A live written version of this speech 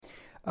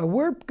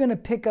We're going to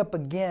pick up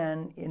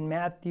again in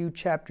Matthew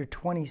chapter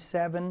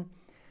 27.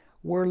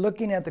 We're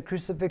looking at the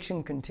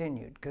crucifixion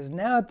continued, because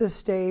now at this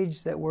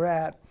stage that we're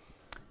at,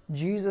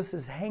 Jesus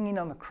is hanging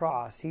on the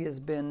cross. He has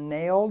been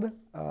nailed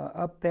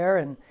up there,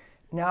 and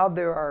now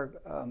there are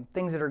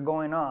things that are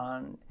going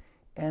on.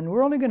 And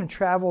we're only going to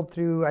travel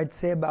through, I'd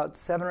say, about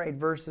 7 or 8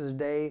 verses a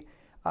day,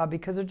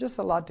 because there's just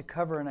a lot to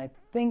cover, and I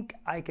think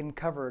I can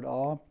cover it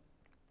all.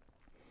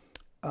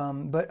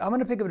 But I'm going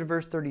to pick up to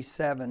verse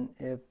 37,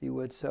 if you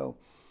would. So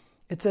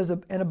it says,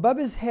 and above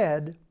his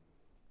head,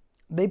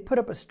 they put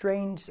up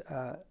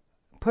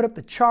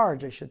the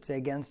charge, I should say,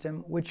 against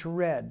him, which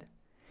read,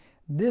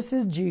 "This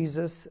is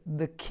Jesus,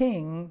 the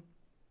King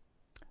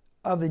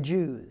of the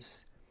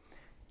Jews."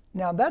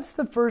 Now, that's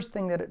the first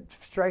thing that it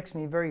strikes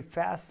me very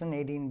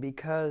fascinating,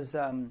 because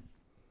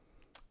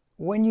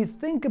when you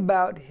think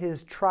about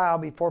his trial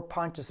before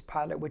Pontius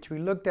Pilate, which we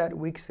looked at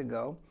weeks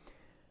ago,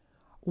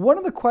 one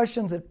of the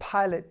questions that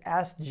Pilate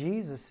asked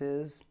Jesus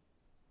is,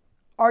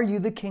 "Are you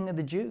the King of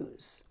the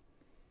Jews?"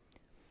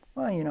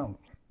 Well,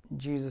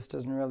 Jesus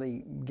doesn't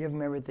really give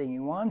him everything he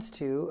wants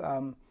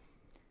to.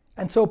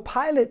 And so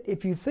Pilate,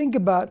 if you think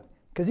about,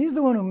 because he's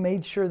the one who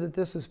made sure that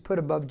this was put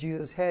above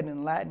Jesus' head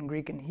in Latin,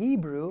 Greek, and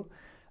Hebrew.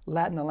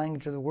 Latin, the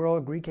language of the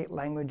world; Greek,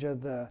 language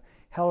of the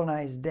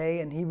Hellenized day;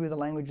 and Hebrew, the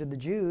language of the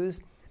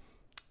Jews.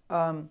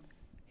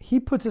 He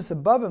puts this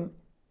above him.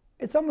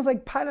 It's almost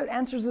like Pilate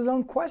answers his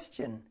own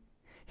question.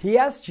 He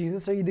asks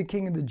Jesus, "Are you the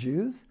King of the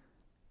Jews?"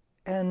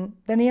 And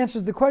then he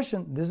answers the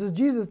question, "This is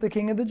Jesus, the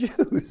King of the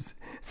Jews."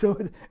 So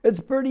it's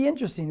pretty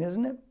interesting,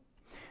 isn't it?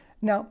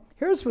 Now,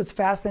 here's what's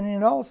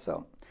fascinating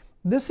also.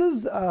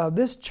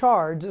 This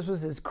charge, this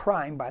was his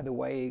crime, by the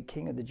way,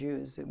 King of the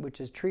Jews,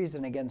 which is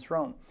treason against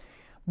Rome.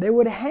 They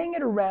would hang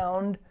it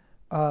around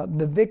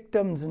the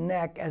victim's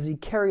neck as he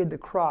carried the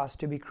cross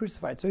to be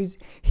crucified. So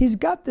he's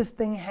got this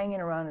thing hanging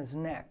around his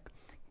neck,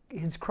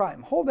 his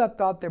crime. Hold that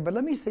thought there, but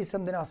let me say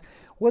something else.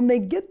 When they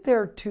get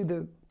there to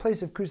the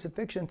place of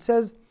crucifixion, it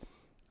says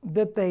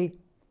that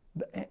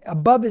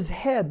above his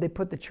head, they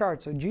put the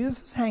charge. So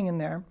Jesus is hanging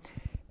there,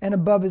 and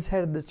above his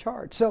head the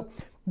charge. So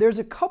there's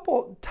a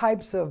couple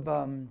types of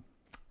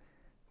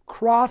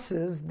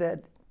crosses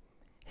that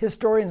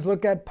historians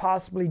look at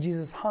possibly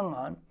Jesus hung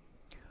on.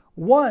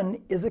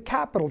 One is a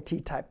capital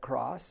T type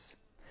cross.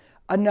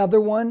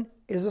 Another one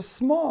is a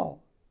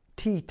small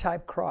T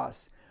type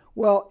cross.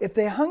 Well, if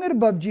they hung it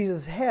above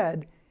Jesus'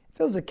 head,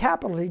 if it was a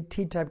capital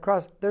T type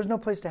cross, there's no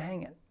place to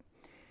hang it.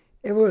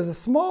 If it was a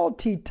small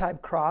T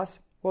type cross,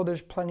 well,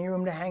 there's plenty of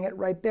room to hang it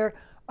right there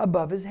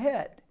above his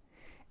head.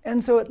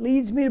 And so it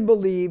leads me to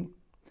believe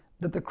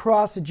that the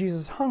cross that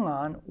Jesus hung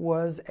on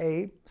was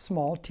a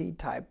small T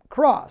type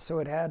cross. So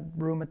it had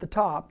room at the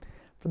top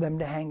for them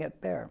to hang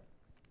it there.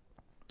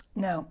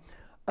 Now,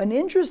 an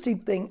interesting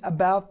thing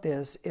about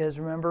this is,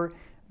 remember,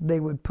 they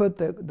would put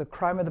the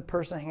crime of the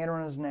person hanging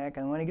around his neck,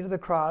 and when he get to the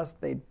cross,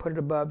 they'd put it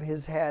above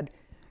his head.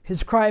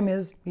 His crime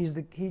is,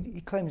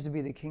 he claims to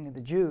be the King of the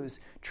Jews,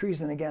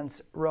 treason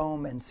against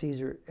Rome and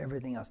Caesar,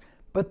 everything else.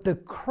 But the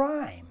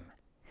crime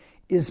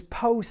is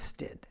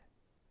posted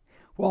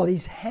while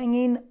he's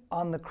hanging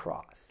on the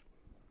cross.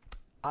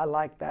 I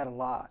like that a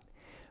lot.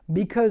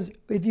 Because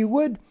if you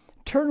would,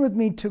 turn with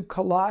me to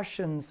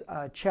Colossians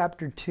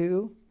chapter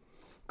 2.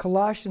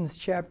 Colossians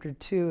chapter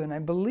 2, and I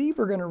believe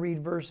we're going to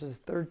read verses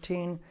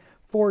 13,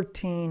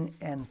 14,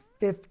 and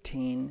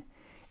 15.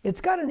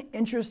 It's got an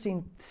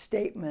interesting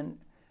statement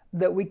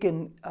that we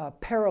can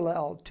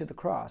parallel to the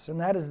cross, and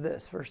that is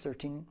this, verse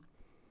 13.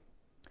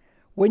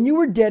 When you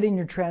were dead in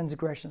your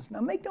transgressions.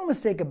 Now make no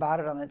mistake about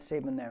it on that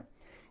statement there.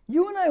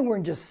 You and I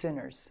weren't just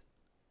sinners.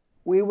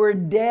 We were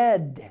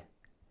dead.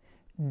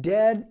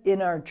 Dead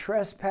in our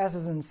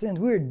trespasses and sins.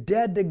 We were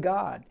dead to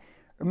God.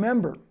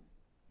 Remember,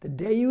 the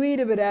day you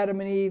eat of it,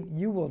 Adam and Eve,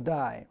 you will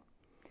die.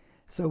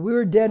 So we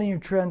were dead in your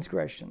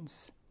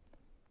transgressions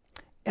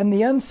and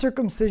the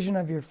uncircumcision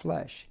of your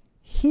flesh.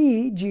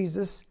 He,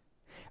 Jesus,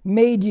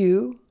 made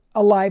you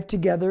alive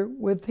together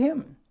with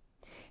him,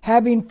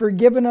 having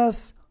forgiven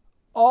us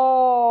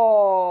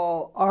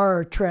all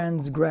our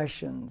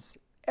transgressions,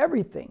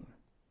 everything,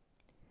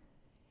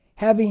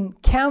 having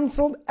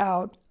canceled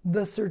out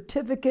the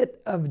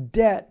certificate of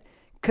debt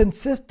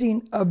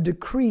consisting of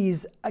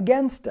decrees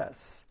against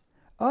us,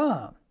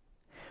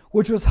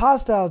 which was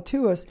hostile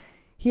to us.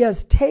 He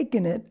has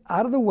taken it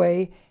out of the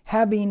way,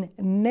 having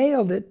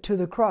nailed it to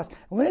the cross.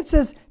 When it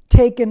says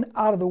taken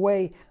out of the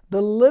way,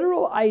 the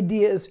literal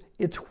idea is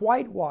it's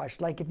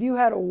whitewashed. Like if you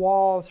had a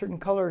wall a certain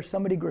color or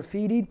somebody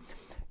graffitied,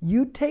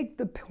 you take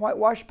the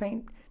whitewash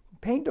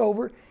paint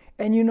over,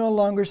 and you no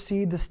longer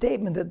see the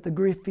statement that the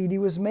graffiti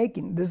was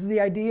making. This is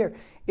the idea here.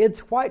 It's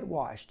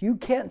whitewashed. You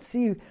can't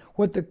see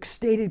what the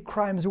stated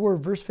crimes were.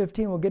 Verse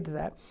 15, we'll get to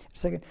that in a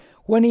second.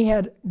 When he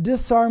had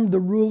disarmed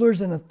the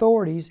rulers and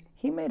authorities,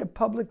 he made a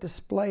public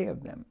display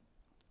of them,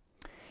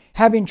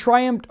 having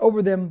triumphed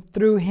over them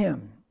through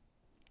him.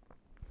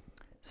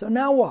 So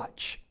now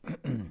watch.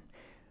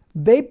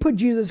 They put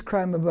Jesus'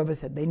 crime above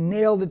his head. They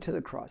nailed it to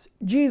the cross.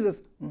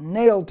 Jesus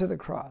nailed to the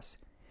cross.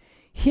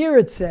 Here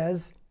it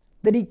says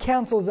that he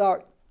cancels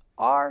out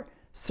our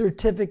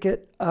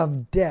certificate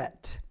of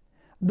debt.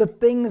 The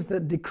things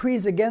that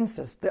decrees against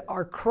us, that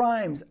our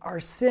crimes, our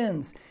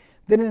sins,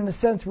 that in a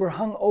sense were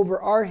hung over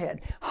our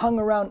head, hung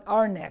around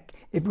our neck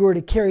if we were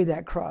to carry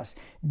that cross.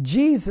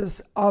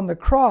 Jesus on the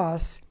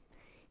cross,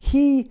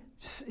 he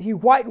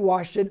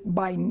whitewashed it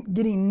by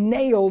getting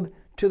nailed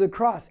to the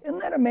cross. Isn't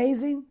that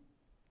amazing?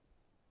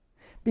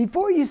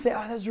 Before you say,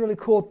 oh, that's a really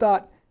cool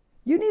thought,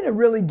 you need to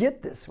really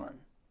get this one.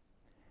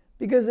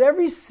 Because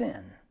every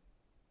sin,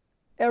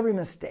 every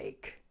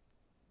mistake,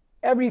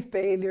 every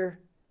failure,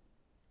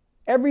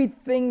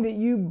 everything that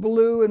you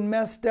blew and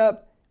messed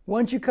up,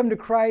 once you come to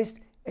Christ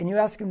and you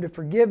ask Him to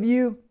forgive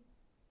you,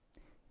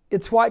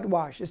 it's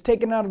whitewashed. It's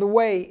taken out of the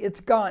way.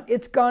 It's gone.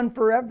 It's gone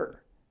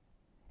forever.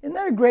 Isn't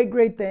that a great,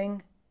 great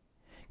thing?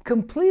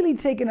 Completely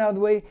taken out of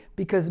the way,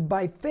 because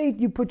by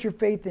faith you put your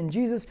faith in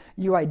Jesus.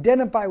 You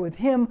identify with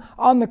Him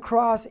on the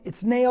cross.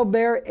 It's nailed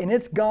there and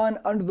it's gone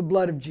under the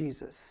blood of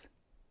Jesus.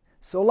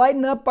 So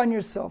lighten up on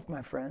yourself,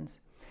 my friends,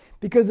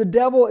 because the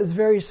devil is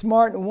very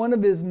smart, and one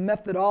of his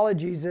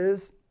methodologies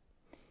is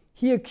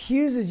he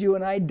accuses you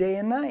and I day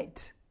and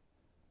night.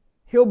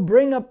 He'll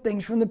bring up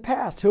things from the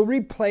past. He'll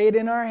replay it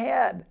in our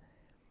head.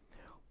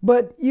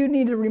 But you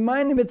need to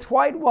remind him it's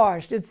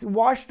whitewashed. It's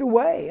washed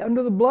away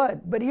under the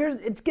blood. But here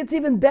it gets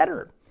even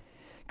better.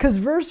 Because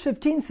verse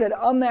 15 said,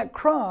 on that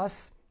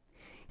cross,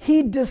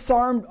 He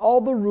disarmed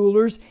all the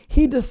rulers.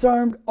 He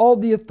disarmed all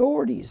the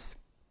authorities.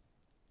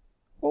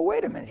 Well,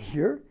 wait a minute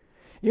here.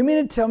 You mean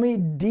to tell me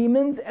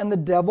demons and the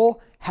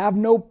devil have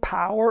no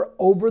power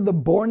over the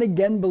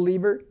born-again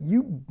believer?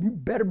 You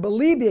better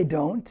believe they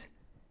don't.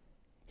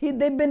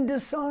 They've been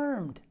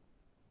disarmed.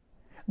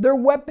 Their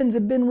weapons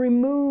have been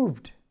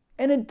removed.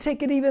 And to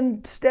take it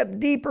even a step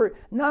deeper,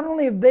 not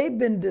only have they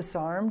been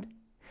disarmed,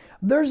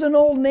 there's an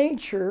old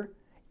nature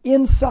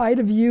inside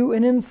of you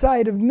and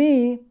inside of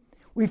me.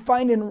 We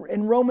find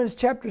in Romans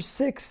chapter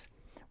 6,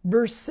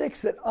 verse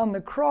 6, that on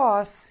the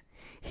cross,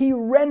 He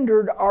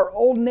rendered our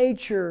old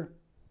nature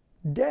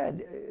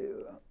dead.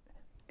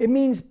 It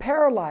means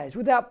paralyzed,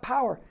 without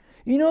power.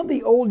 You know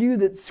the old you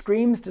that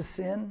screams to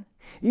sin?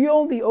 You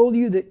know the old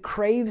you that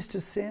craves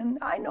to sin?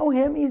 I know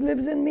him. He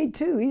lives in me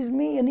too. He's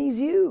me and he's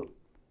you.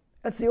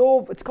 That's the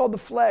old, it's called the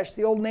flesh,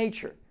 the old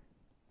nature.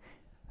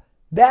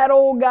 That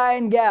old guy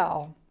and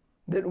gal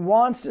that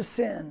wants to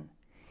sin,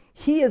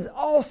 he has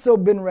also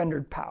been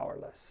rendered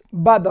powerless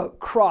by the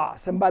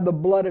cross and by the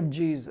blood of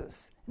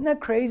Jesus. Isn't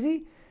that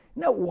crazy?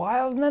 Isn't that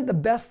wild? Isn't that the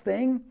best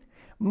thing?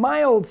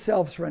 My old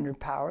self's rendered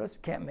powerless.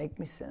 Can't make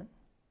me sin.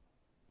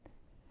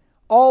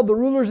 All the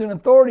rulers and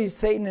authorities,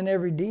 Satan and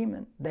every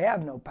demon, they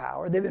have no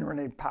power. They've been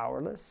rendered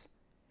powerless.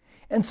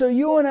 And so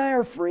you and I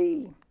are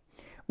free.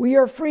 We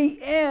are free,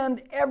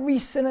 and every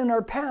sin in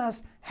our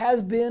past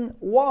has been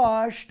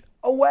washed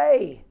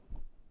away.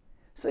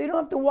 So you don't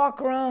have to walk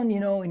around,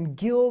 in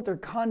guilt or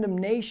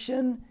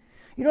condemnation.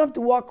 You don't have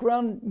to walk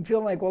around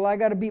feeling like, well, I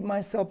got to beat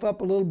myself up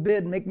a little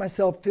bit and make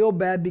myself feel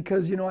bad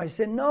because, I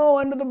sinned. No,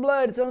 under the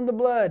blood. It's under the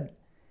blood.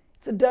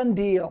 It's a done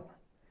deal.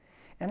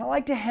 And I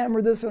like to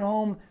hammer this one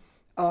home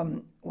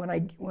when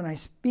I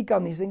speak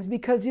on these things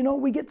because,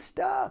 we get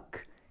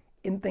stuck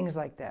in things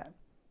like that.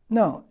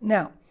 No.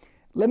 Now,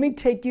 let me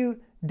take you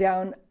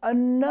down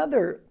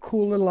another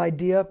cool little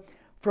idea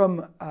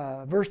from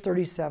verse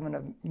 37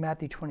 of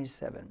Matthew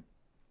 27.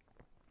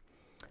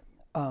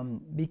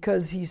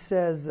 Because he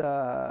says,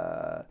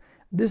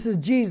 this is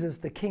Jesus,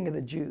 the King of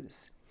the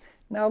Jews.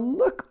 Now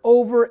look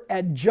over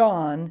at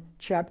John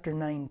chapter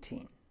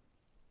 19.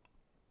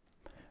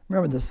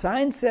 Remember, the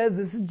sign says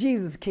this is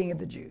Jesus, King of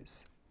the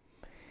Jews.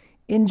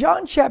 In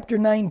John chapter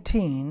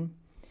 19,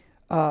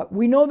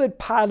 we know that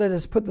Pilate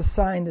has put the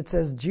sign that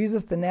says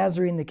Jesus the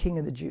Nazarene, the King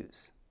of the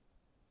Jews.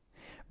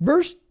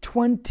 Verse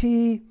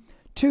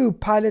 22,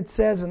 Pilate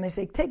says, when they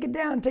say, take it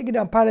down,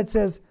 Pilate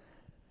answers,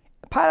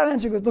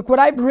 goes, look what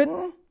I've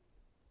written.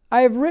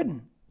 I have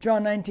written.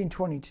 John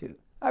 19:22.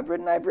 I've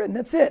written.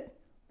 That's it.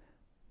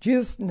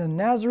 Jesus the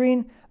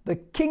Nazarene, the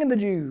King of the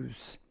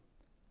Jews.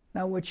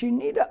 Now what you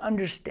need to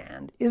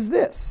understand is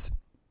this.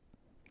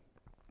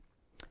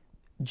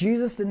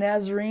 Jesus the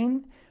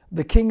Nazarene,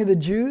 the King of the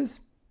Jews,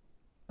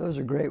 those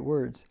are great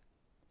words.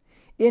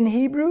 In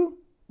Hebrew,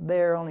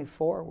 there are only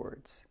 4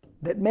 words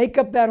that make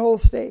up that whole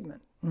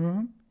statement.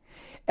 Mm-hmm.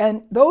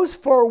 And those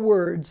 4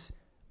 words,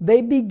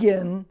 they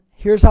begin,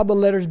 here's how the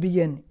letters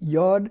begin.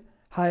 Yod,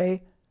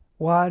 Hai,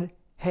 Wad,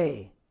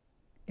 Hey.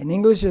 In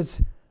English,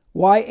 it's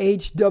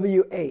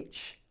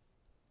YHWH.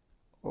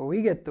 Where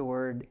we get the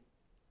word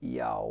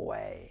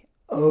Yahweh.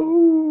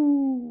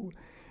 Oh,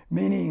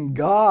 meaning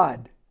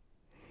God.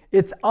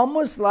 It's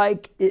almost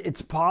like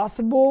it's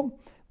possible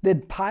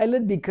that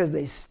Pilate, because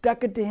they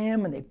stuck it to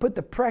him and they put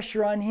the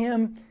pressure on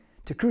him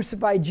to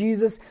crucify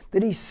Jesus,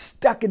 that he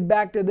stuck it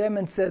back to them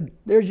and said,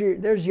 there's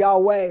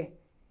Yahweh.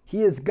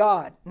 He is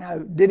God. Now,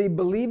 did he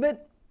believe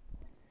it?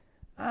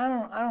 I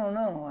don't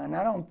know, and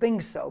I don't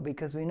think so,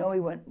 because we know he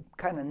went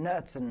kind of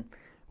nuts and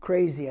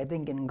crazy, I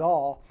think, in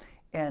Gaul,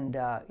 and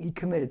he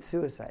committed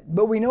suicide.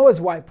 But we know his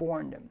wife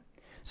warned him.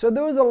 So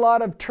there was a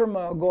lot of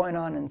turmoil going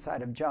on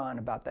inside of John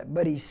about that.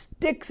 But he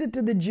sticks it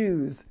to the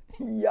Jews,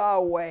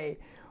 Yahweh,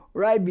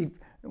 right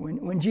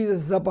when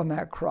Jesus is up on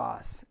that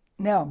cross.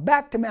 Now,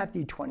 back to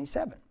Matthew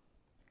 27.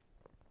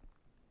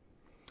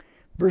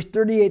 Verse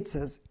 38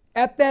 says,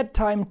 "At that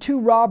time 2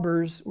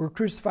 robbers were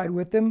crucified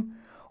with him,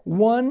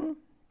 one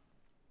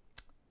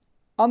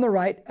on the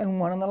right and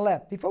one on the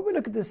left." Before we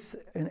look at this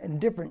in a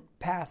different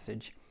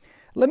passage,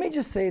 let me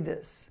just say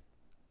this.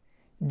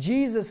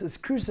 Jesus is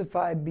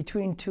crucified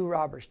between 2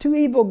 robbers, 2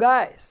 evil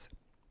guys.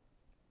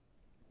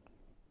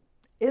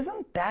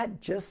 Isn't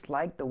that just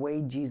like the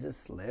way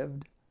Jesus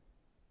lived?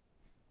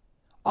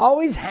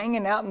 Always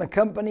hanging out in the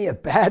company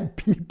of bad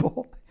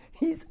people.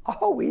 He's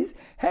always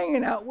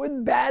hanging out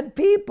with bad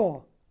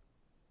people.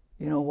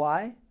 You know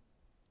why?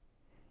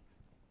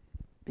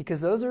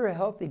 Because those who are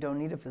healthy don't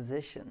need a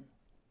physician.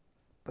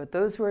 But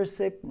those who are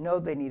sick know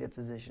they need a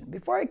physician.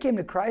 Before I came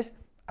to Christ,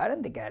 I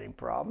didn't think I had any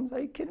problems. Are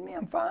you kidding me?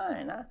 I'm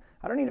fine.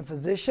 I don't need a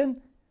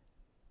physician.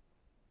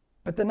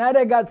 But the night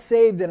I got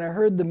saved and I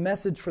heard the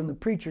message from the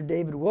preacher,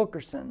 David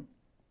Wilkerson,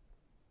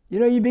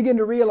 you begin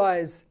to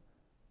realize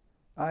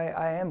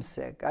I am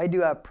sick. I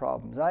do have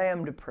problems. I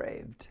am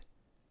depraved.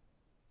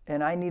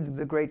 And I needed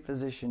the great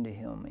physician to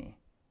heal me.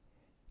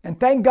 And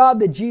thank God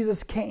that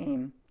Jesus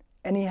came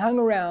and he hung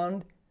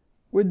around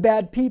with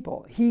bad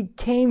people. He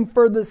came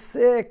for the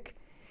sick.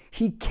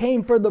 He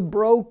came for the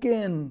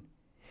broken.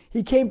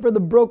 He came for the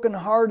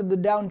brokenhearted, the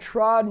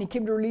downtrodden. He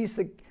came to release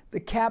the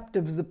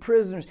captives, the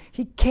prisoners.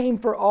 He came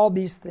for all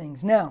these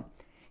things. Now,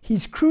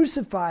 he's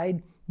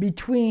crucified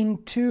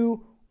between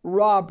 2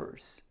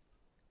 robbers.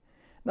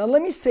 Now,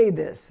 let me say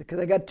this, because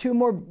I got 2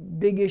 more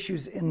big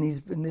issues in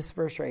this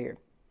verse right here.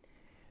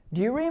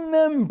 Do you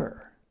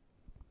remember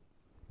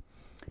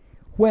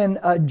when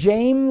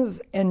James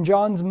and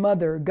John's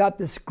mother got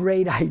this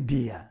great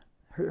idea?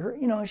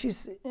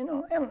 She's,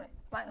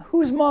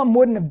 whose mom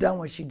wouldn't have done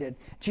what she did?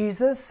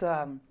 Jesus,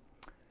 I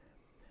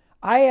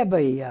have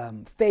a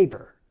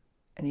favor.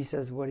 And he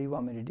says, what do you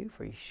want me to do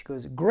for you? She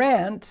goes,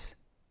 grant,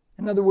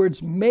 in other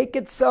words, make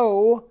it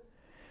so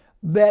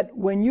that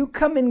when you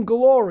come in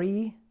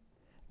glory,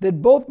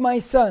 that both my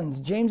sons,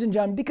 James and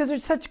John, because they're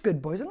such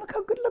good boys, and look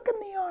how good looking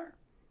they are.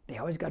 They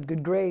always got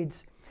good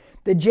grades.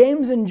 That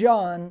James and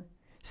John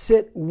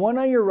sit one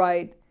on your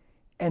right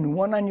and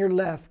one on your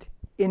left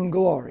in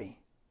glory.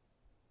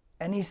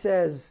 And he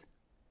says,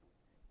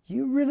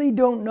 you really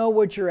don't know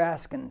what you're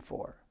asking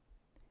for.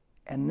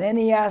 And then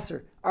he asks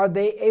her, are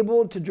they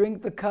able to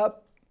drink the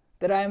cup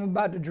that I am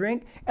about to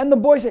drink? And the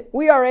boys say,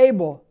 we are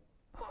able.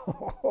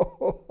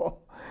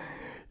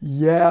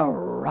 Yeah,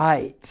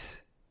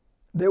 right.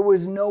 There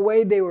was no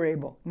way they were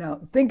able.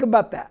 Now, think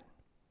about that.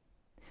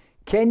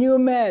 Can you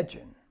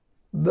imagine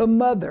the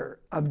mother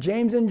of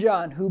James and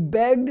John who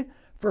begged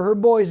for her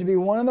boys to be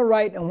one on the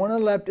right and one on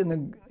the left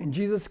in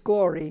Jesus'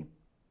 glory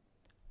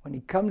when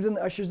he comes and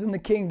ushers in the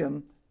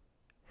kingdom?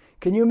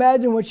 Can you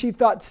imagine what she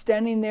thought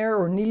standing there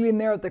or kneeling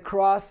there at the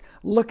cross,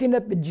 looking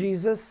up at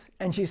Jesus,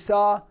 and she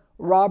saw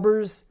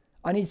robbers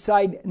on each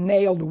side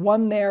nailed,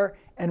 one there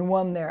and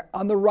one there,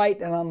 on the right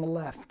and on the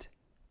left?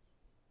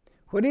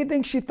 What do you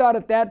think she thought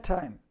at that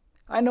time?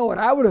 I know what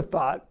I would have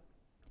thought,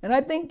 and I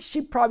think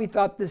she probably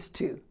thought this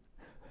too.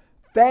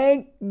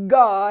 Thank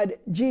God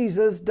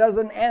Jesus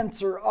doesn't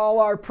answer all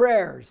our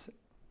prayers.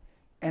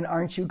 And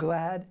aren't you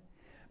glad?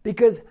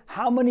 Because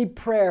how many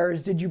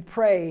prayers did you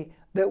pray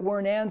that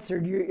weren't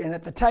answered? And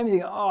at the time you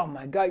think, oh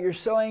my God, you're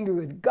so angry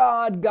with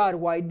God. God,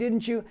 why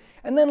didn't you?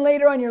 And then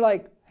later on you're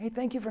like, hey,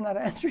 thank you for not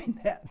answering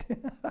that.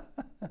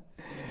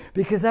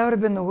 Because that would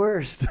have been the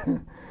worst.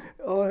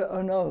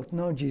 Oh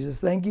no, Jesus,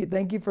 thank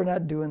you for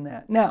not doing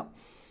that. Now,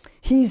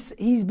 he's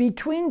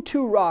between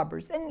 2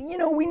 robbers. And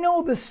we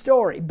know the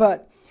story,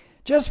 but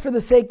just for the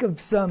sake of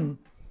some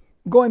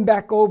going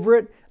back over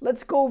it,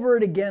 let's go over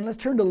it again. Let's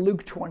turn to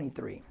Luke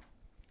 23.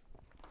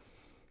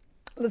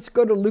 Let's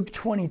go to Luke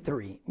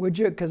 23, would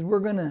you? Because we're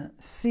going to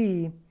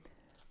see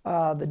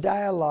the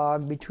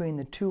dialogue between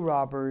the 2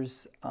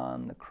 robbers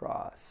on the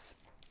cross.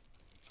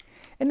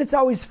 And it's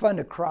always fun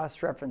to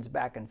cross-reference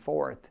back and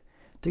forth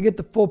to get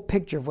the full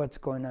picture of what's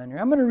going on here.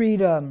 I'm going to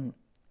read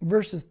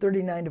verses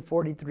 39 to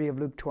 43 of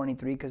Luke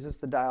 23 because it's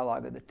the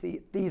dialogue of the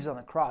thieves on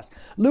the cross.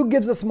 Luke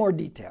gives us more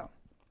detail.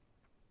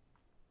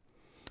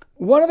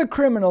 One of the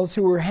criminals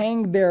who were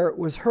hanged there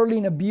was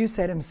hurling abuse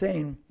at him,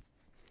 saying,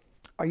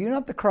 are you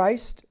not the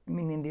Christ,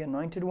 meaning the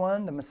anointed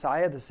one, the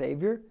Messiah, the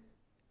Savior?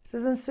 He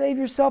says, then save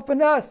yourself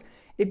and us.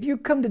 If you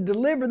come to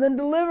deliver, then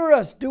deliver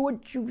us. Do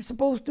what you're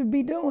supposed to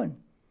be doing.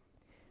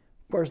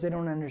 Of course, they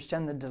don't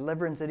understand the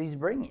deliverance that he's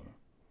bringing.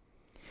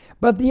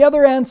 But the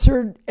other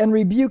answered and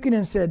rebuking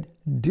him said,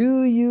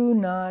 do you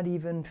not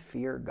even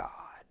fear God?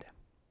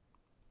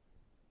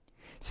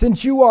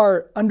 Since you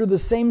are under the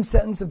same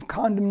sentence of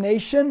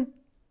condemnation,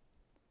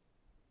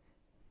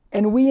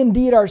 and we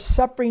indeed are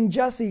suffering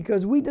justly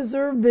because we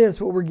deserve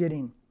this, what we're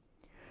getting.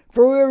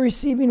 For we are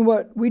receiving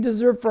what we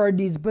deserve for our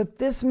deeds. But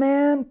this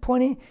man,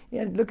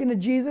 looking at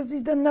Jesus,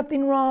 he's done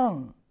nothing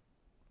wrong.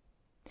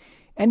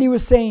 And he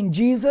was saying,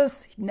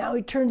 Jesus, now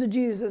he turns to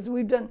Jesus,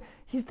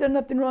 He's done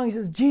nothing wrong. He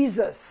says,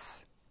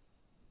 Jesus,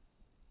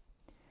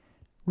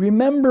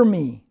 remember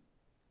me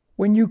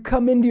when you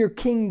come into your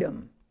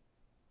kingdom.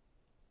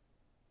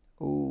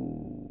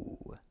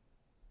 Ooh.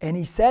 And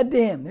he said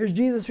to him, there's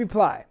Jesus'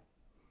 reply,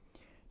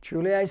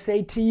 truly I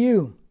say to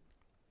you,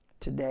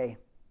 today,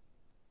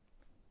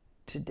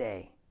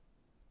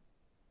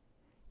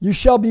 you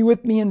shall be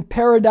with me in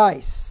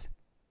paradise.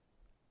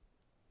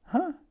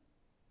 Huh?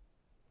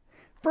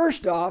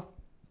 First off,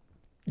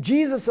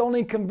 Jesus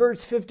only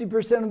converts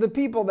 50% of the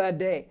people that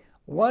day.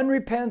 One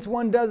repents,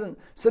 one doesn't.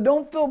 So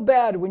don't feel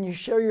bad when you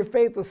share your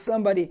faith with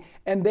somebody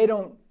and they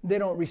don't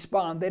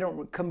respond, they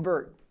don't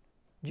convert.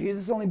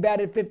 Jesus only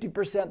batted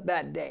 50%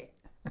 that day.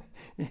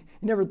 You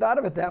never thought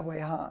of it that way,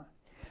 huh?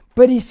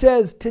 But he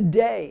says,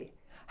 today,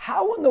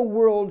 how in the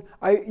world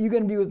are you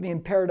going to be with me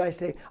in paradise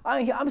today?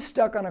 I'm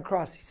stuck on a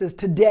cross. He says,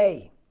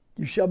 today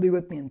you shall be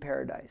with me in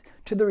paradise.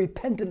 To the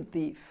repentant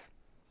thief.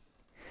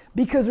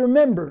 Because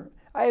remember,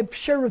 I have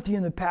shared with you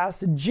in the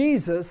past that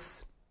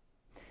Jesus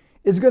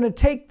is going to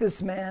take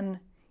this man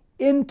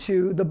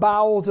into the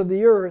bowels of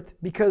the earth,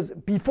 because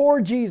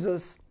before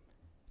Jesus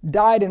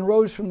died and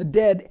rose from the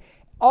dead,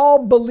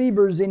 all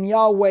believers in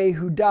Yahweh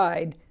who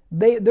died,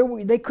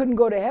 they couldn't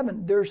go to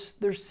heaven. Their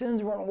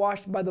sins weren't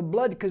washed by the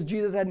blood because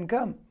Jesus hadn't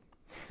come.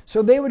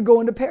 So they would go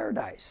into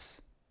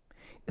paradise.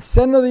 The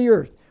center of the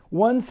earth.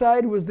 One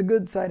side was the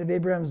good side of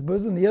Abraham's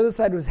bosom. The other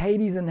side was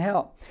Hades and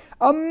hell.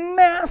 A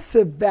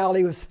massive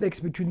valley was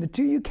fixed between the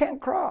two. You can't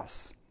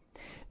cross.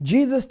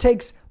 Jesus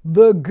takes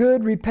the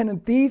good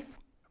repentant thief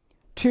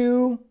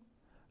to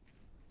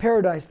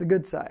paradise, the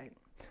good side.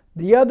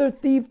 The other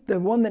thief,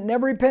 the one that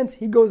never repents,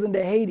 he goes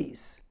into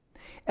Hades.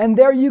 And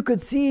there you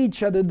could see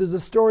each other. There's a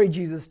story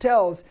Jesus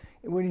tells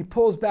when he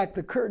pulls back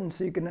the curtain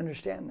so you can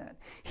understand that.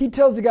 He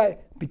tells the guy,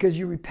 because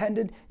you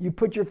repented, you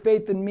put your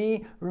faith in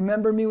me,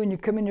 remember me when you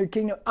come in your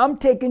kingdom, I'm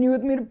taking you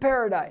with me to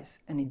paradise.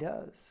 And he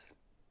does.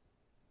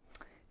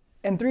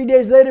 And 3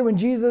 days later, when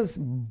Jesus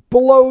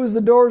blows the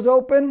doors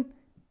open,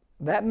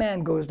 that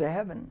man goes to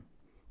heaven.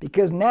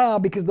 Because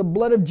the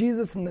blood of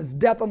Jesus and his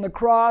death on the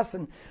cross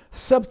and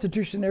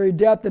substitutionary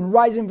death and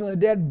rising from the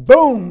dead,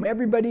 boom,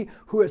 everybody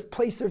who has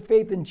placed their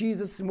faith in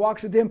Jesus and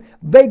walks with him,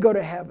 they go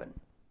to heaven.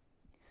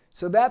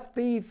 So that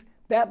thief,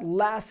 that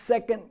last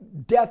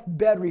second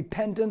deathbed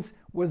repentance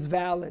was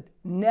valid.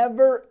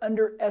 Never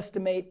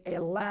underestimate a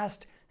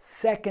last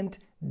second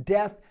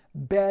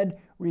deathbed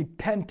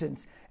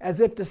repentance.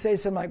 As if to say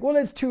something like, well,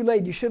 it's too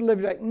late. You should have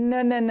lived like,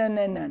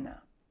 no.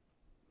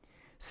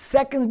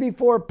 Seconds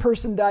before a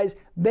person dies,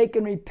 they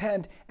can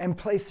repent and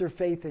place their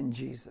faith in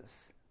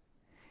Jesus.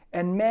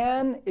 And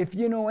man, if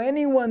you know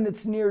anyone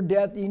that's near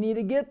death, you need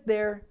to get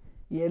there.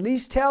 You at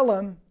least tell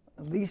them,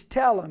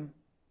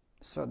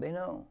 so they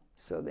know.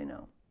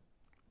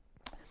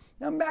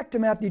 Now I'm back to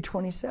Matthew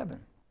 27,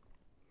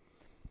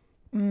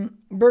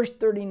 verse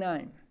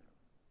 39.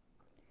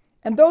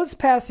 And those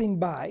passing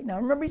by, now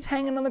remember he's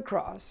hanging on the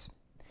cross,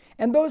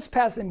 and those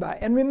passing by,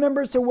 and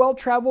remember it's a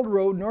well-traveled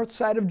road north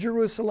side of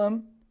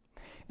Jerusalem,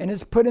 and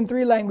it's put in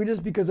 3 languages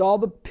because all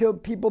the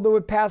people that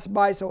would pass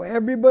by, so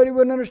everybody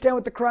would understand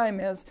what the crime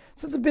is.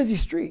 So it's a busy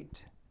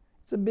street.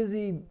 It's a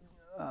busy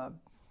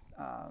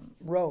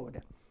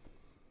road.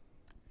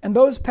 And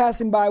those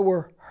passing by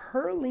were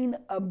hurling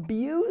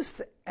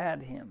abuse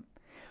at him,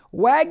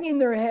 wagging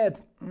their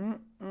heads,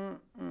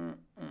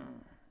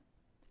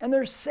 And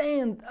they're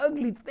saying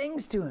ugly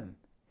things to him.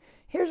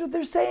 Here's what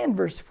they're saying,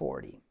 verse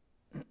 40.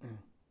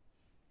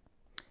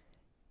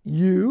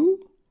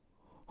 You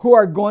who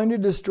are going to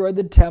destroy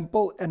the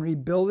temple and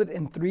rebuild it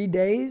in 3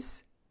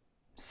 days,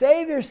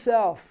 save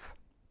yourself.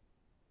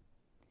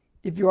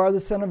 If you are the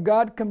Son of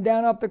God, come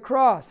down off the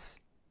cross.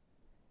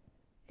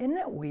 Isn't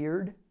that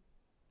weird?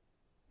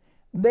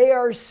 They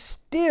are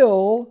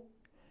still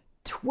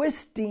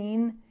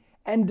twisting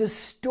and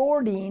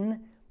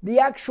distorting the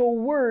actual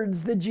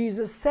words that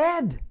Jesus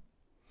said.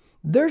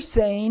 They're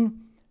saying,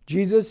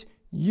 Jesus,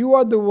 you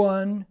are the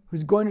one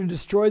who's going to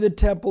destroy the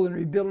temple and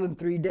rebuild it in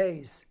 3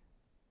 days.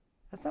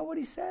 That's not what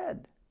he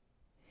said.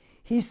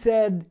 He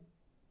said,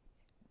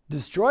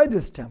 destroy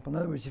this temple. In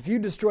other words, if you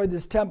destroy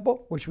this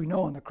temple, which we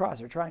know on the cross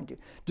they're trying to,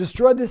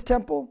 destroy this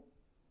temple,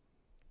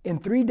 in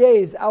 3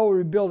 days I will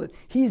rebuild it.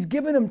 He's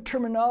given them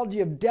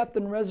terminology of death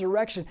and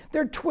resurrection.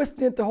 They're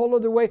twisting it the whole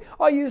other way.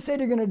 Oh, you said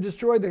you're going to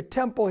destroy the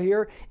temple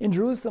here in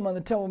Jerusalem on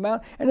the Temple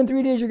Mount, and in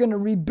 3 days you're going to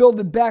rebuild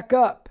it back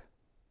up.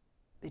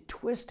 They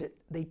twist it.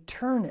 They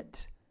turn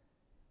it.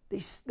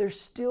 They're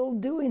still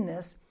doing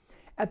this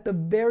at the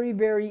very,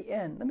 very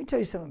end. Let me tell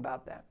you something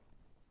about that.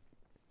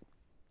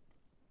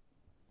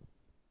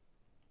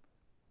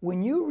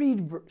 When you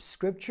read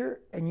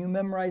Scripture and you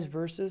memorize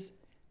verses,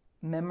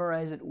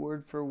 memorize it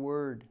word for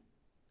word,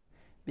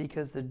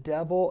 because the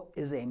devil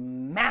is a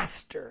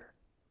master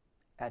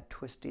at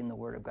twisting the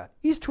Word of God.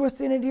 He's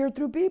twisting it here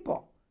through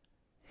people.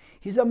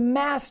 He's a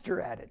master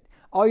at it.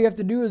 All you have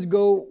to do is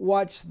go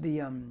watch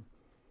the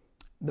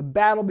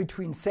battle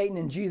between Satan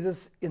and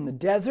Jesus in the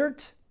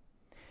desert,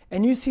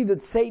 and you see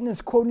that Satan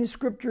is quoting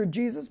Scripture of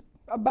Jesus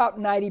about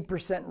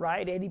 90%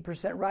 right,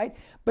 80% right,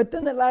 but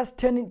then that last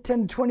 10 to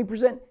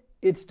 20%,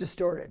 it's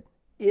distorted.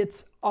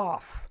 It's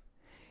off.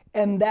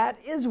 And that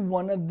is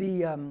one of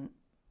the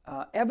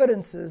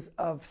evidences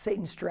of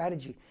Satan's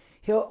strategy.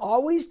 He'll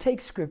always take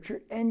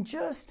Scripture and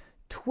just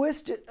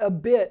twist it a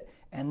bit,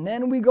 and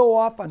then we go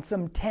off on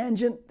some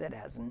tangent that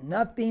has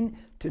nothing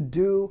to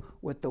do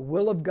with the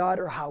will of God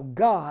or how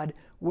God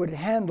would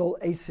handle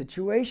a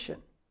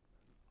situation.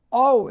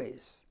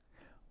 Always,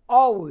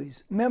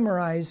 always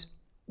memorize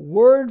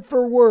word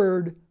for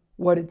word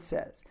what it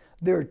says.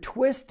 They're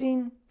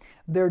twisting,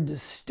 they're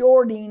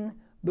distorting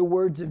the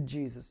words of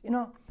Jesus. You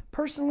know,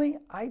 personally,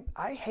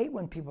 I hate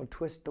when people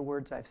twist the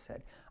words I've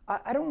said.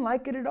 I don't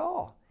like it at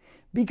all,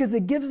 because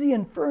it gives the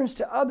inference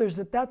to others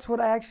that that's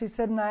what I actually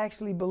said and I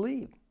actually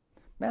believe.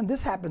 Man,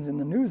 this happens in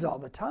the news all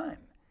the time.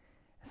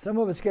 Some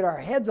of us get our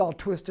heads all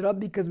twisted up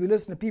because we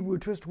listen to people who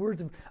twist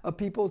words of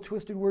people,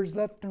 twisted words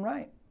left and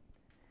right.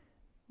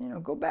 You know,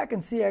 go back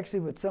and see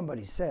actually what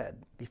somebody said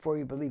before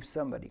you believe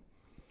somebody.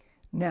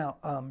 Now,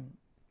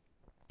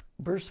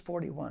 verse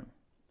 41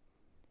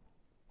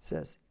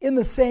 says, in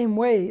the same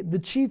way, the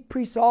chief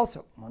priests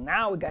also. Well,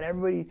 now we got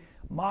everybody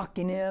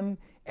mocking him,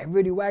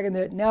 everybody wagging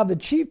their... Now the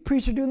chief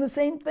priests are doing the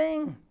same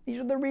thing.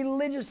 These are the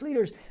religious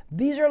leaders.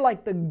 These are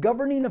like the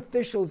governing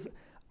officials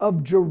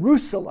of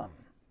Jerusalem.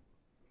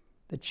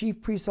 The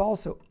chief priests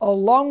also,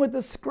 along with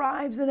the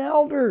scribes and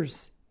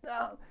elders.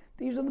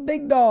 These are the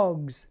big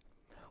dogs.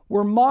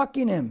 Were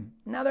mocking him.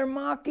 Now they're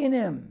mocking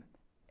him.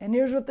 And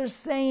here's what they're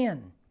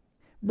saying.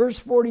 Verse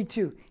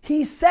 42.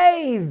 He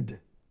saved.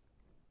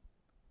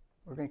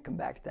 We're going to come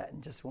back to that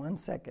in just 1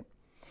 second.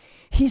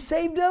 He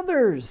saved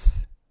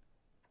others.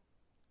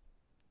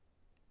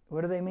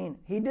 What do they mean?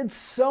 He did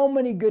so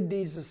many good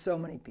deeds to so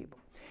many people.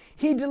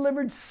 He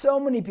delivered so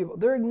many people.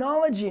 They're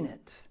acknowledging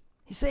it.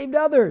 He saved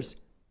others.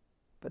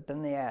 But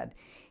then they add,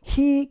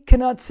 he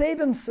cannot save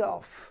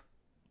himself.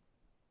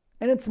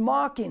 And it's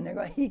mocking. They're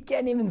going, he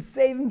can't even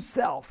save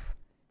himself.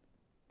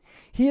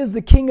 He is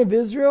the King of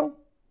Israel.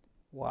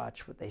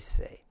 Watch what they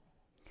say.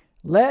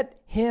 Let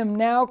him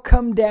now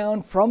come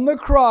down from the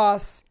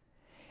cross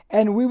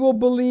and we will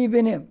believe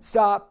in him.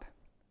 Stop.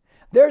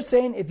 They're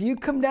saying if you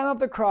come down off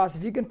the cross,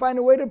 if you can find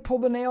a way to pull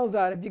the nails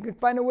out, if you can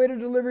find a way to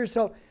deliver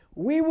yourself,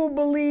 we will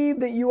believe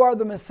that you are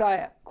the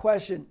Messiah.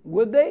 Question,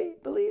 would they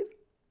believe?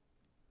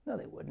 No,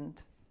 they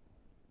wouldn't.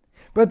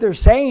 But they're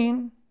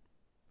saying,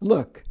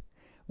 look,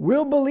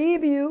 we'll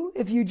believe you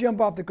if you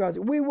jump off the cross.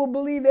 We will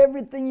believe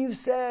everything you've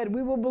said.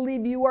 We will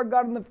believe you are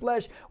God in the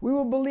flesh. We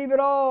will believe it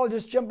all.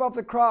 Just jump off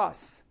the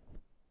cross.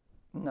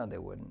 No, they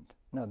wouldn't.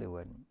 No, they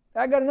wouldn't.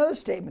 I got another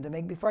statement to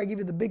make before I give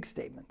you the big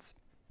statements.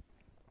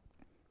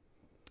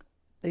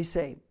 They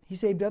say, he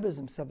saved others,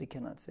 himself he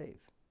cannot save.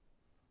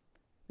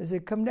 They say,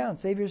 come down,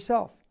 save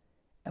yourself,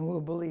 and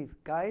we'll believe.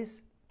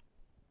 Guys,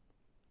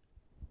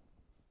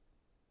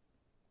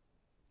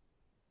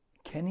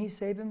 can he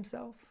save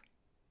himself?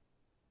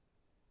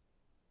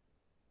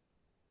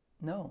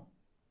 No.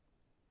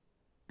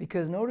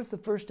 Because notice the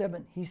first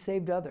statement, he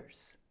saved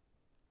others.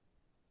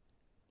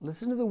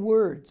 Listen to the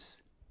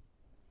words.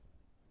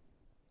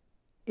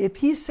 If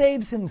he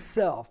saves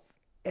himself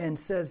and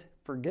says,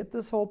 forget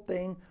this whole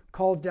thing,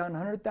 calls down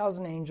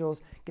 100,000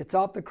 angels, gets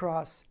off the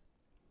cross,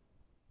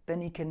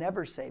 then he can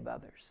never save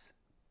others.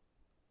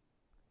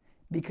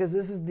 Because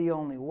this is the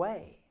only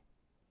way.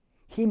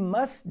 He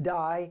must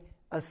die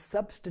a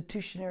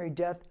substitutionary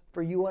death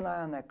for you and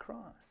I on that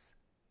cross.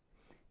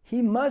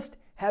 He must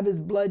have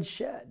his blood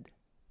shed.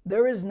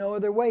 There is no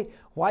other way.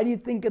 Why do you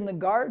think in the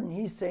garden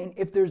he's saying,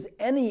 if there's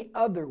any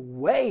other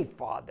way,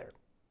 Father?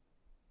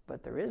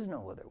 But there is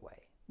no other way.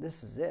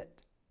 This is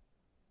it.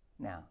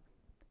 Now,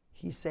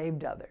 he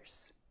saved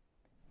others.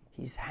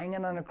 He's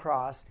hanging on a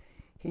cross.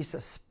 He's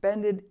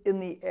suspended in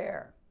the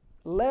air.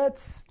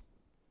 Let's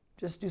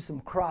just do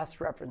some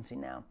cross-referencing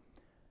now,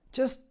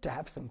 just to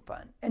have some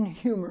fun and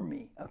humor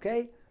me,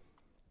 okay?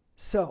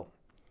 So,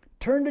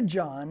 turn to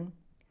John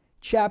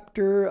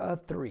chapter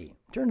 3.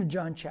 Turn to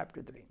John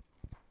chapter 3.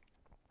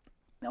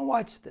 Now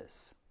watch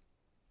this.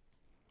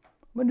 I'm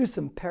going to do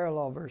some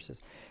parallel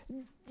verses.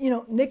 You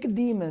know,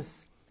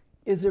 Nicodemus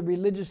is a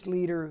religious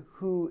leader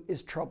who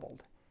is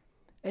troubled.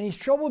 And he's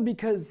troubled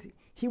because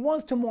he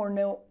wants to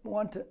know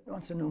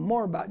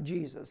more about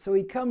Jesus. So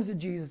he comes to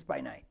Jesus by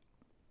night.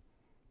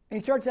 And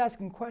he starts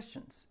asking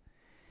questions.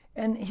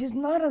 And he's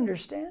not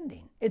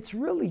understanding. It's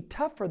really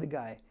tough for the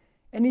guy.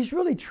 And he's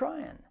really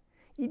trying.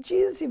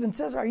 Jesus even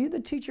says, are you the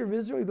teacher of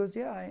Israel? He goes,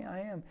 yeah, I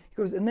am. He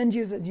goes, and then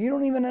Jesus says, you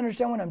don't even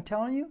understand what I'm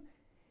telling you?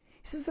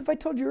 He says, if I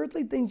told you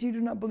earthly things you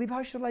do not believe,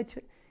 how should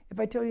if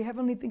I tell you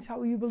heavenly things, how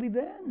will you believe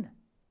then?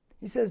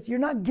 He says, you're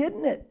not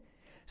getting it.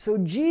 So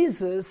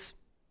Jesus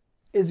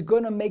is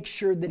going to make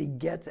sure that he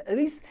gets it.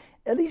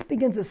 At least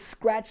begins to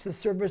scratch the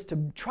surface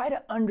to try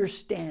to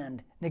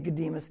understand,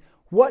 Nicodemus,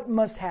 what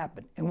must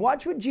happen. And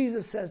watch what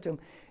Jesus says to him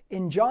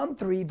in John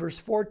 3, verse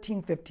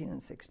 14, 15,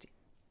 and 16.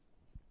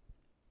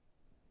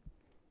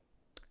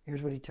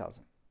 Here's what he tells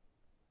him.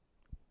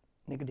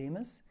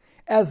 Nicodemus,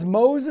 as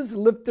Moses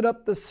lifted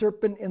up the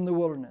serpent in the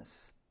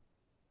wilderness,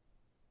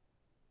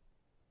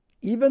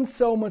 even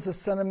so must the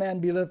Son of Man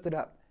be lifted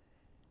up.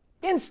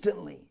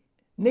 Instantly,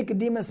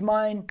 Nicodemus'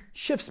 mind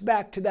shifts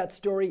back to that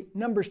story,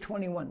 Numbers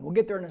 21. We'll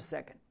get there in a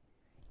second.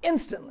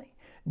 Instantly,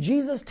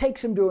 Jesus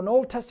takes him to an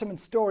Old Testament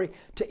story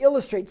to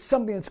illustrate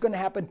something that's going to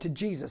happen to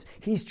Jesus.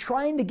 He's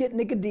trying to get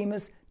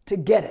Nicodemus to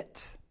get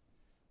it.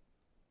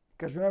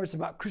 Because remember, it's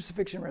about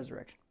crucifixion and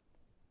resurrection.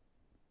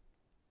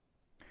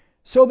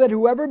 So that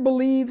whoever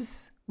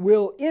believes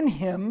will in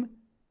him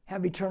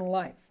have eternal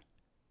life.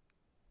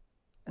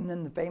 And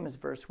then the famous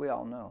verse we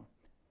all know.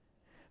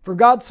 For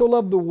God so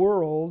loved the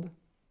world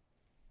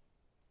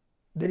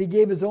that he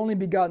gave his only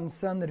begotten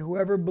Son, that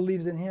whoever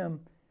believes in him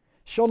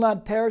shall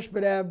not perish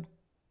but have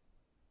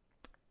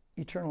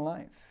eternal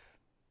life.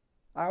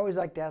 I always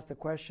like to ask the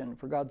question,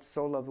 for God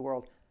so loved the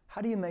world,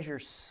 how do you measure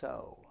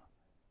so?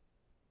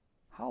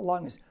 How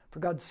long is, for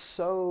God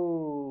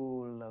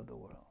so loved the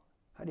world?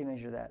 How do you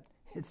measure that?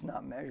 It's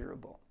not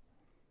measurable.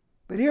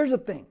 But here's the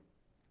thing.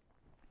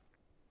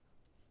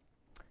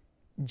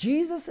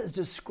 Jesus is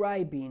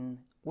describing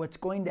what's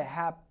going to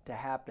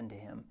happen to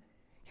him.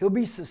 He'll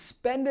be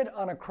suspended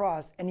on a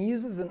cross, and he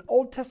uses an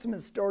Old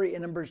Testament story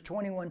in Numbers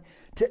 21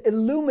 to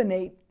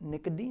illuminate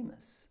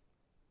Nicodemus.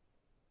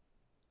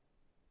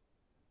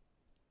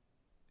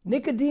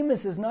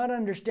 Nicodemus is not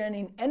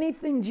understanding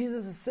anything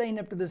Jesus is saying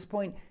up to this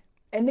point,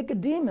 and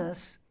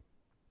Nicodemus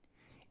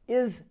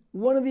is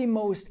one of the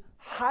most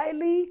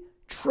highly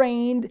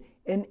trained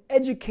and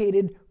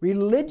educated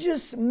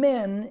religious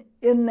men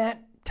in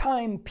that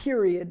time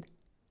period,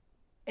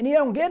 and he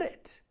don't get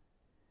it.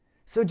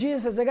 So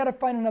Jesus says, I got to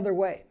find another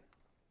way.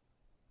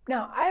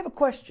 Now, I have a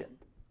question.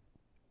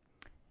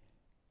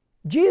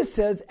 Jesus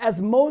says,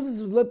 as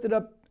Moses lifted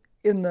up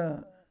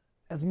the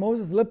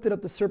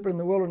serpent in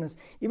the wilderness,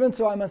 even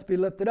so I must be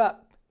lifted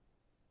up.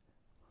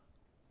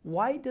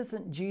 Why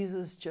doesn't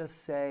Jesus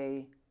just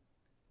say,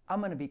 I'm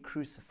going to be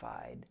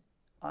crucified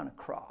on a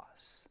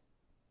cross?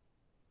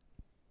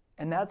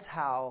 And that's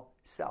how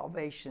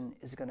salvation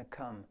is going to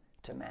come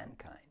to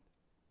mankind.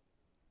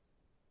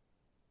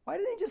 Why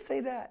didn't he just say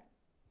that?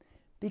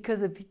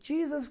 Because if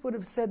Jesus would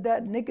have said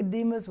that,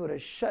 Nicodemus would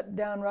have shut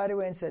down right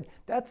away and said,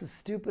 that's the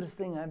stupidest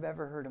thing I've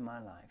ever heard in my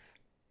life.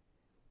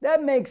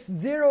 That makes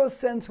zero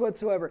sense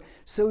whatsoever.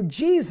 So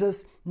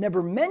Jesus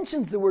never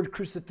mentions the word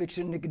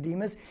crucifixion to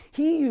Nicodemus.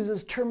 He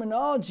uses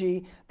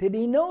terminology that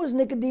he knows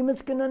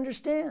Nicodemus can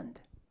understand.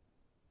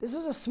 This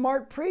is a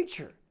smart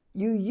preacher.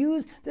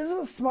 This is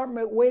a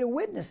smart way to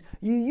witness.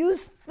 You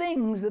use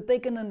things that they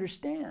can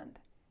understand.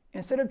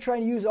 Instead of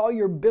trying to use all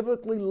your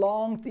biblically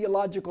long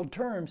theological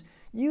terms,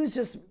 use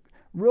just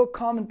real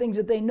common things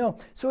that they know.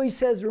 So he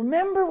says,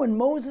 remember when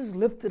Moses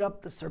lifted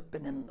up the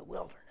serpent in the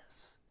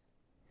wilderness?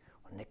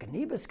 Well,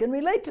 Nicodemus can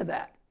relate to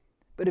that.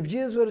 But if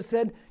Jesus would have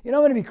said, I'm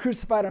going to be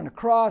crucified on a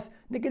cross,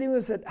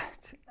 Nicodemus said,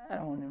 I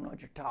don't even know what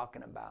you're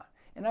talking about.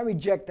 And I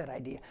reject that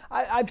idea.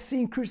 I've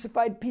seen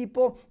crucified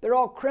people. They're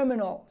all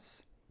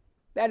criminals.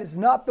 That is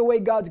not the way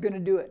God's going to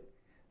do it.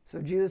 So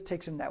Jesus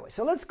takes him that way.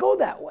 So let's go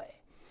that way.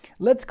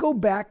 Let's go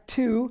back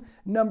to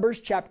Numbers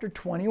chapter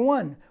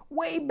 21.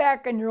 Way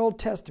back in your Old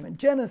Testament.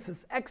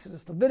 Genesis,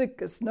 Exodus,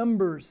 Leviticus,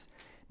 Numbers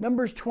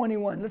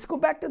 21. Let's go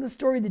back to the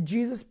story that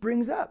Jesus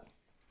brings up.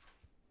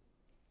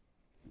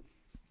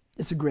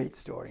 It's a great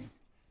story.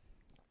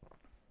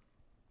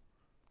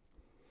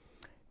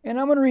 And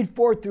I'm going to read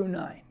 4 through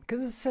 9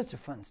 because it's such a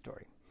fun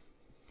story.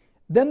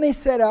 Then they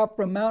set out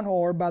from Mount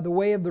Hor by the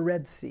way of the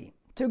Red Sea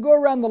to go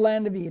around the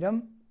land of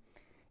Edom,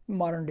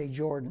 modern day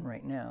Jordan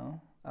right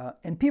now.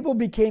 And people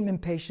became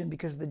impatient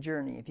because of the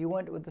journey. If you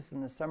went with us in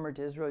the summer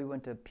to Israel, you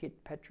went to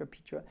Petra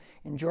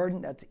in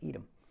Jordan, that's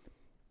Edom.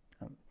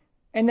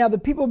 And now the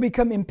people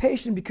become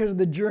impatient because of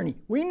the journey.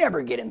 We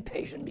never get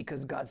impatient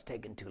because God's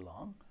taken too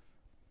long.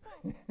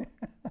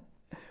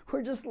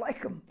 We're just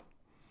like them.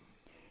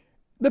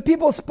 The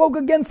people spoke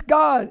against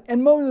God,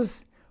 and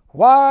Moses,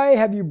 why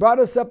have you brought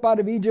us up out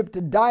of Egypt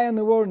to die in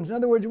the wilderness? In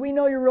other words, we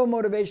know your real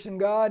motivation,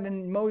 God,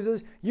 and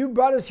Moses, you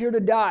brought us here to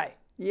die.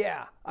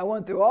 Yeah, I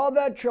went through all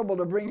that trouble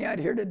to bring you out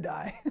here to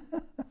die.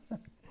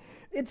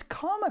 It's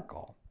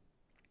comical.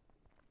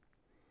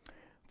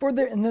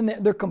 And then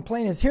their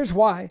complaint is, here's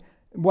why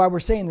we're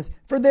saying this.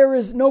 For there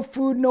is no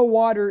food, no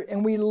water,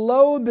 and we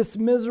loathe this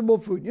miserable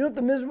food. You know what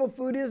the miserable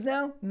food is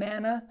now?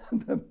 Manna,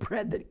 the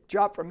bread that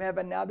dropped from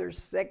heaven. Now they're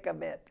sick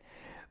of it.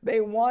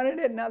 They wanted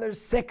it, now they're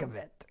sick of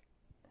it.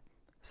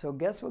 So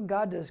guess what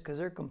God does? Because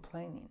they're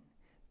complaining.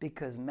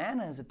 Because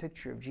manna is a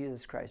picture of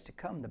Jesus Christ to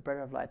come, the bread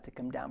of life to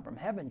come down from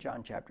heaven,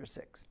 John chapter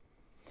 6.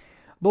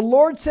 The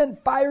Lord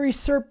sent fiery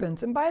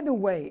serpents. And by the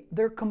way,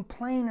 they're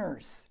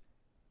complainers.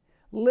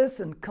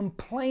 Listen,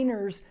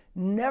 complainers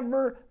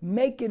never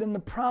make it in the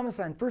promised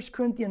land. 1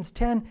 Corinthians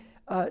 10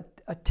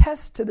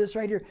 attests to this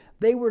right here.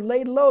 They were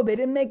laid low. They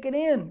didn't make it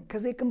in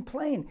because they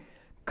complained.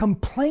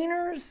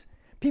 Complainers,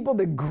 people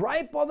that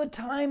gripe all the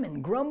time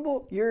and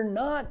grumble, you're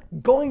not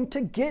going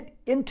to get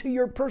into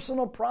your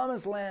personal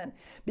promised land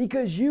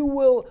because you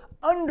will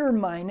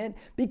undermine it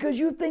because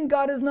you think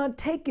God has not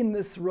taken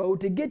this road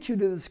to get you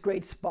to this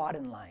great spot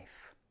in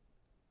life.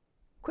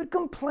 Quit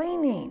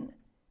complaining.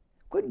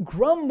 Quit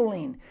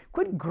grumbling.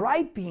 Quit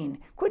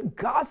griping. Quit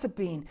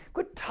gossiping.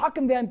 Quit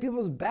talking behind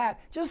people's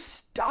back. Just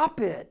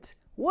stop it.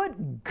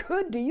 What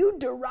good do you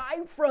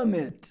derive from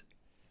it?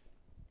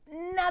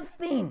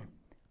 Nothing.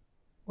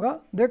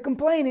 Well, they're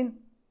complaining.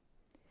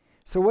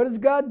 So what does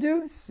God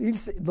do?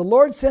 The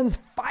Lord sends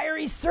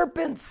fiery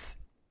serpents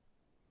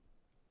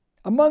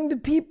among the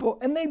people,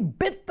 and they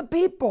bit the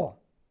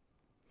people,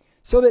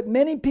 so that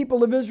many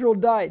people of Israel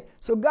died.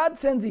 So God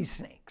sends these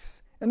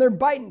snakes, and they're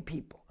biting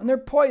people, and they're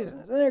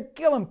poisonous, and they're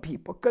killing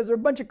people because they're a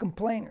bunch of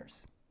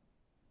complainers.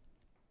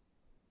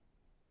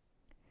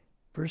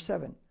 Verse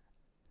 7.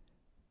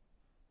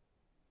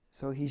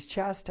 So he's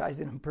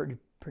chastising them pretty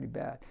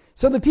bad.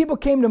 So the people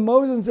came to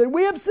Moses and said,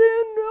 "We have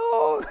sinned."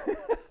 No.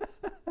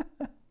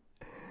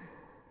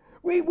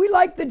 We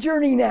like the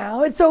journey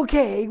now. It's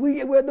okay.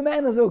 The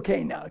man is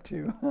okay now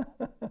too.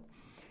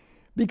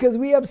 Because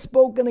we have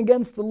spoken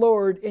against the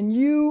Lord, and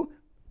you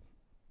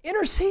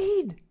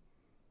intercede.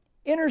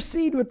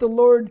 Intercede with the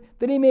Lord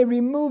that he may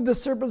remove the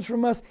serpents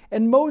from us.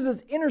 And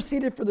Moses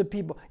interceded for the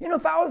people. You know,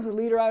 if I was the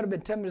leader, I would have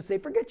been tempted to say,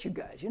 forget you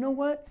guys. You know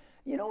what?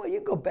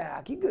 You go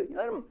back. You go,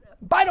 let them,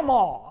 bite them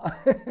all.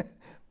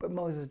 But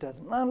Moses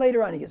doesn't. Now,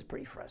 later on, he gets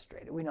pretty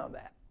frustrated. We know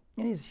that.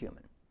 And he's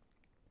human.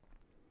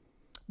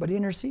 But he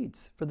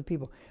intercedes for the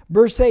people.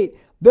 Verse 8,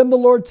 then the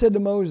Lord said to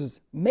Moses,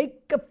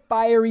 make a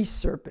fiery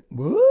serpent.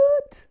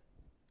 What?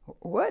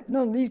 What?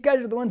 No, these guys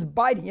are the ones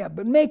biting. Yeah,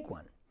 but make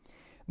one.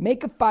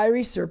 Make a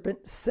fiery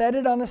serpent, set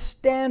it on a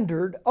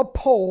standard, a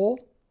pole,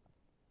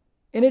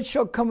 and it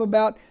shall come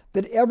about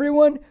that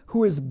everyone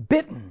who is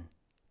bitten,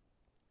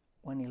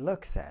 when he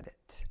looks at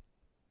it,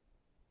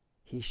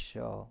 he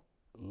shall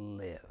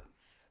live.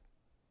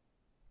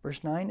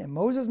 Verse 9, and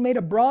Moses made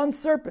a bronze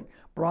serpent.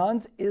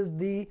 Bronze is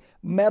the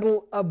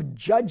metal of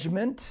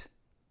judgment.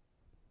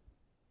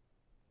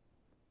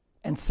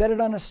 And set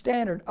it on a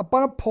standard, up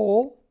on a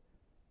pole.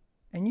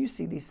 And you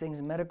see these things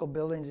in medical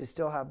buildings. They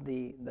still have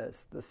the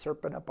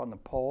serpent up on the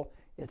pole.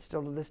 It's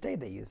still to this day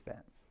they use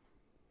that.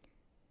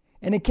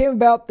 And it came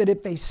about that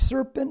if a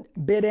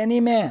serpent bit any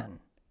man,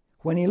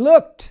 when he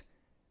looked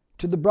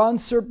to the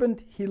bronze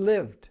serpent, he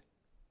lived.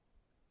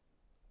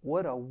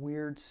 What a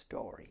weird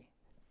story.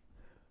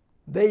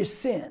 They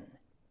sin,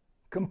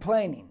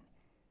 complaining.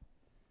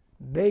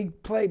 They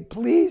play,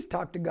 please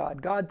talk to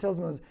God. God tells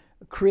them,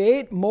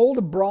 mold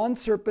a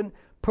bronze serpent,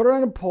 put it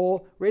on a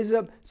pole, raise it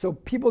up. So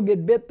people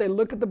get bit, they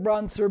look at the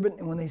bronze serpent,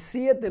 and when they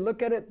see it, they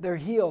look at it, they're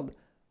healed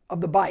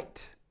of the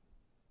bite.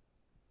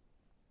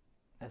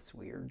 That's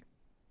weird.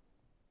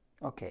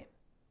 Okay.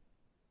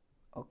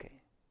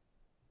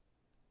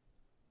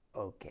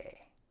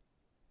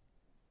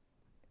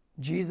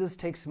 Jesus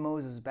takes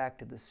Moses back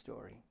to this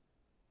story.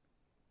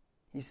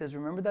 He says,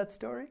 remember that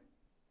story?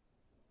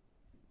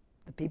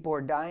 The people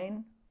were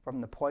dying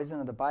from the poison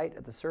of the bite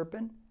of the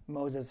serpent.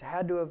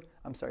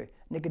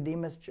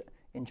 Nicodemus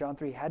in John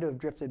 3 had to have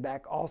drifted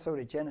back also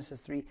to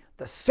Genesis 3.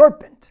 The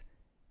serpent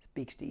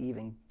speaks to Eve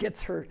and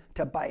gets her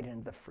to bite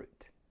into the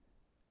fruit.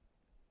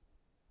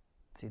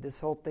 See, this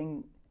whole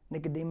thing,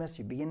 Nicodemus,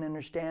 you begin to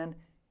understand,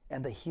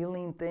 and the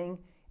healing thing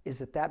is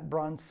that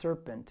bronze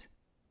serpent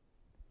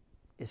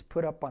is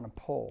put up on a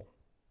pole.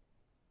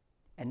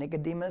 And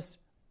Nicodemus,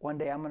 one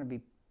day I'm going to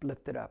be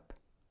lifted up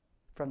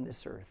from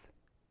this earth,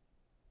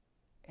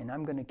 and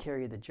I'm going to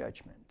carry the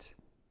judgment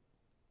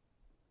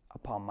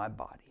upon my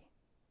body.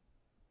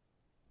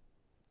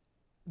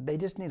 They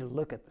just need to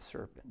look at the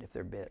serpent if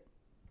they're bit.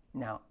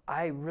 Now,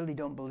 I really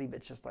don't believe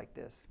it's just like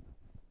this.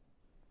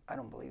 I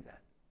don't believe that.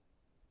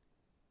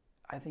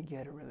 I think you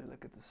had to really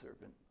look at the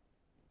serpent.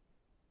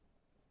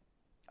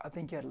 I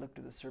think you had to look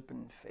to the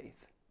serpent in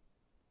faith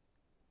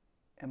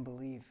and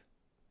believe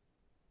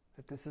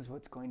that this is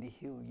what's going to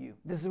heal you.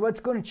 This is what's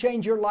going to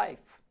change your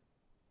life.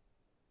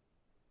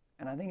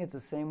 And I think it's the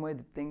same way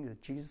the thing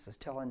that Jesus is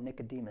telling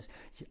Nicodemus.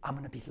 I'm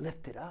going to be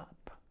lifted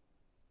up.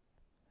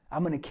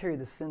 I'm going to carry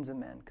the sins of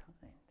mankind.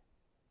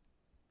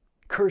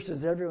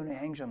 Curses everyone who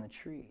hangs on the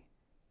tree.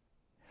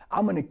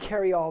 I'm going to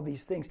carry all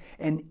these things.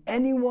 And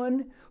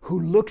anyone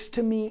who looks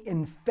to me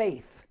in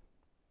faith,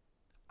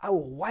 I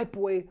will wipe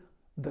away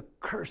the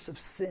curse of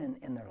sin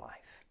in their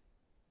life.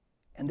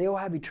 And they will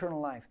have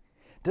eternal life.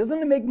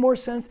 Doesn't it make more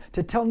sense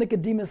to tell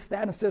Nicodemus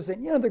that instead of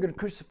saying, they're going to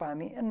crucify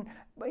me and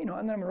then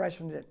I'm going to rise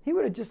from the dead? He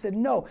would have just said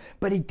no.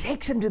 But he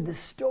takes him to this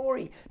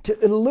story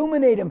to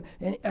illuminate him.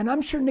 And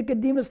I'm sure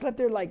Nicodemus left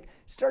there like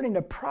starting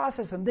to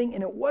process and think.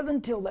 And it wasn't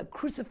until that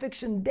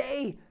crucifixion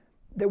day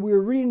that we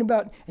were reading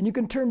about, and you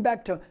can turn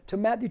back to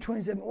Matthew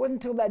 27. It wasn't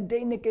until that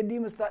day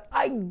Nicodemus thought,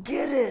 I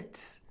get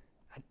it.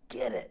 I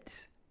get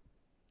it.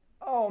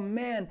 Oh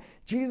man,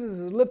 Jesus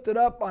is lifted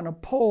up on a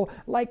pole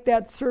like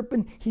that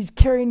serpent. He's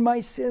carrying my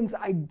sins.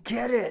 I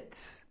get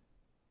it.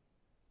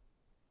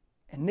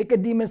 And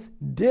Nicodemus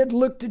did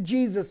look to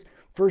Jesus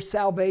for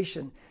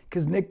salvation,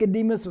 because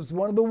Nicodemus was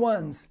one of the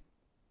ones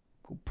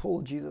who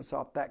pulled Jesus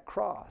off that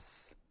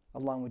cross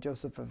along with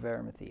Joseph of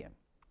Arimathea.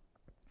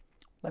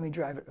 Let me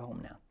drive it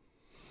home now.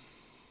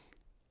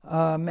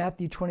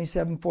 Matthew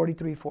 27,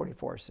 43,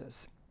 44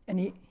 says,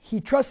 and he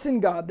trusts in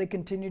God. They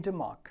continue to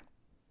mock.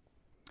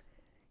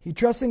 He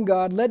trusts in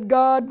God. Let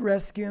God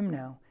rescue him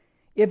now,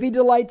 if he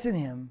delights in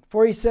him.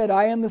 For he said,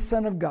 I am the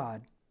Son of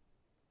God.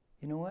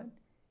 You know what?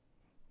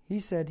 He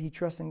said he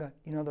trusts in God.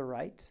 You know the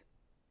right?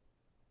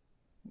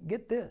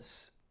 Get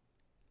this.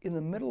 In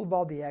the middle of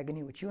all the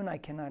agony, which you and I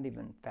cannot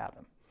even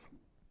fathom,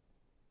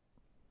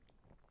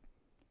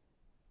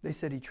 they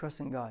said he trusts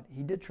in God.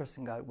 He did trust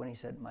in God when he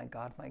said, my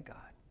God, my God.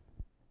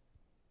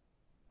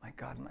 My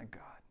God, my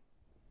God.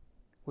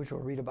 Which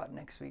we'll read about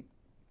next week.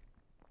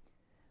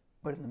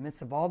 But in the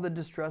midst of all the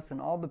distress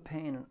and all the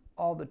pain and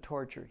all the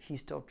torture, he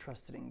still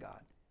trusted in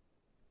God.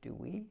 Do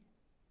we?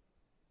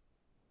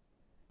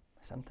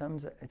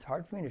 Sometimes it's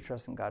hard for me to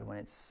trust in God when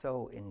it's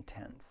so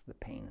intense, the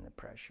pain and the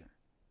pressure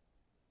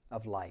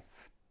of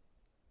life.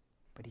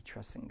 But he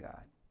trusts in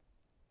God.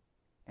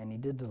 And he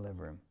did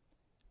deliver him.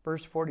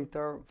 Verse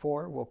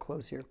 44, we'll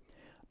close here.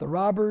 The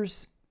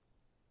robbers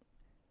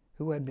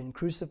who had been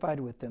crucified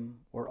with him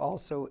were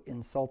also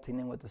insulting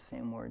him with the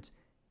same words.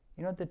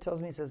 You know what that tells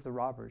me? It says the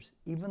robbers.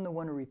 Even the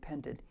one who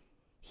repented,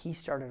 he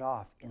started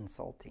off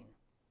insulting.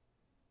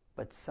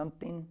 But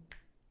something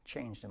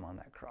changed him on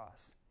that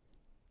cross.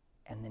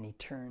 And then he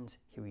turns,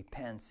 he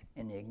repents,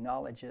 and he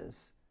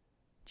acknowledges,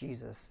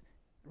 Jesus,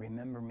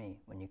 remember me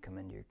when you come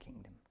into your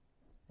kingdom.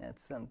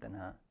 That's something,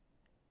 huh?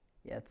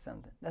 Yeah, it's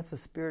something. That's the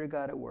Spirit of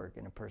God at work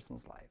in a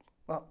person's life.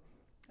 Well,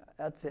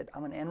 that's it.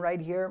 I'm going to end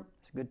right here.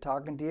 It's good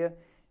talking to you,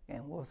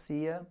 and we'll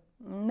see you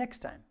next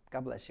time.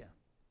 God bless you.